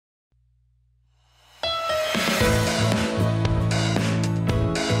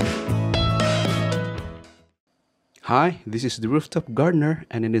Hi, this is the Rooftop Gardener,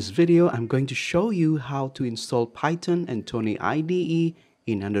 and in this video I'm going to show you how to install Python and Thonny IDE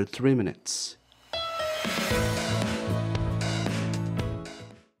in under 3 minutes.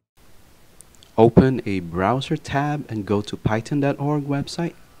 Open a browser tab and go to python.org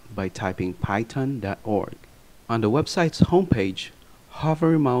website by typing python.org. On the website's homepage,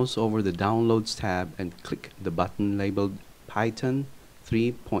 hover your mouse over the Downloads tab and click the button labeled Python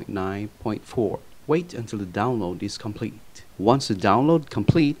 3.9.4. Wait until the download is complete. Once the download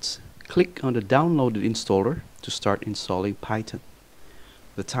completes, click on the downloaded installer to start installing Python.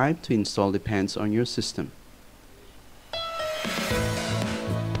 The time to install depends on your system.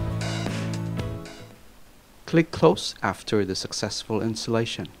 Click Close after the successful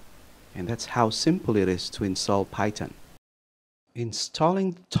installation. And that's how simple it is to install Python.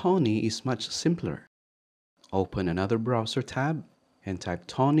 Installing Thonny is much simpler. Open another browser tab and type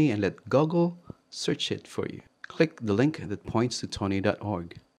Thonny and let Google search it for you. Click the link that points to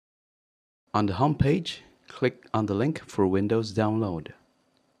thonny.org. On the home page, click on the link for Windows download.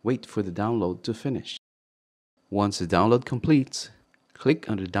 Wait for the download to finish. Once the download completes, click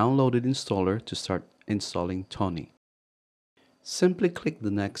on the downloaded installer to start installing Thonny. Simply click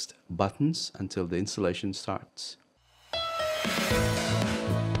the next buttons until the installation starts.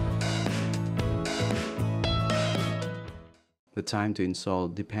 The time to install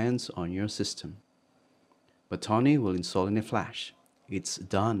depends on your system. But Thonny will install in a flash. It's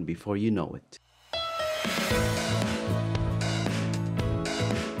done before you know it.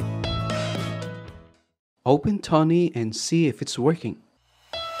 Open Thonny and see if it's working.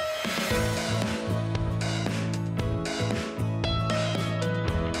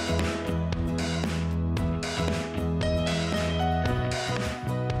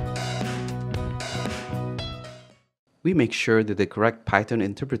 We make sure that the correct Python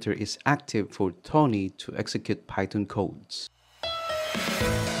interpreter is active for Thonny to execute Python codes.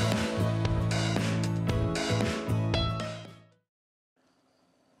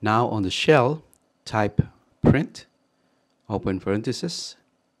 Now on the shell, type print, open parenthesis,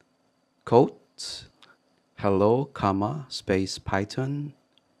 quote, hello, comma, space Python,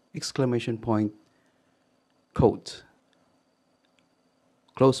 exclamation point, quote,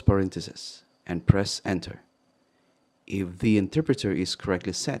 close parenthesis, and press enter. If the interpreter is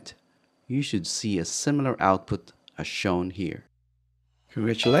correctly set, you should see a similar output as shown here.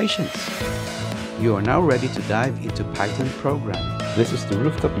 Congratulations! You are now ready to dive into Python programming. This is the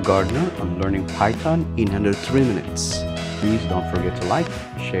Rooftop Gardener on learning Python in under 3 minutes. Please don't forget to like,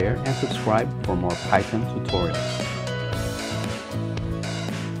 share, and subscribe for more Python tutorials.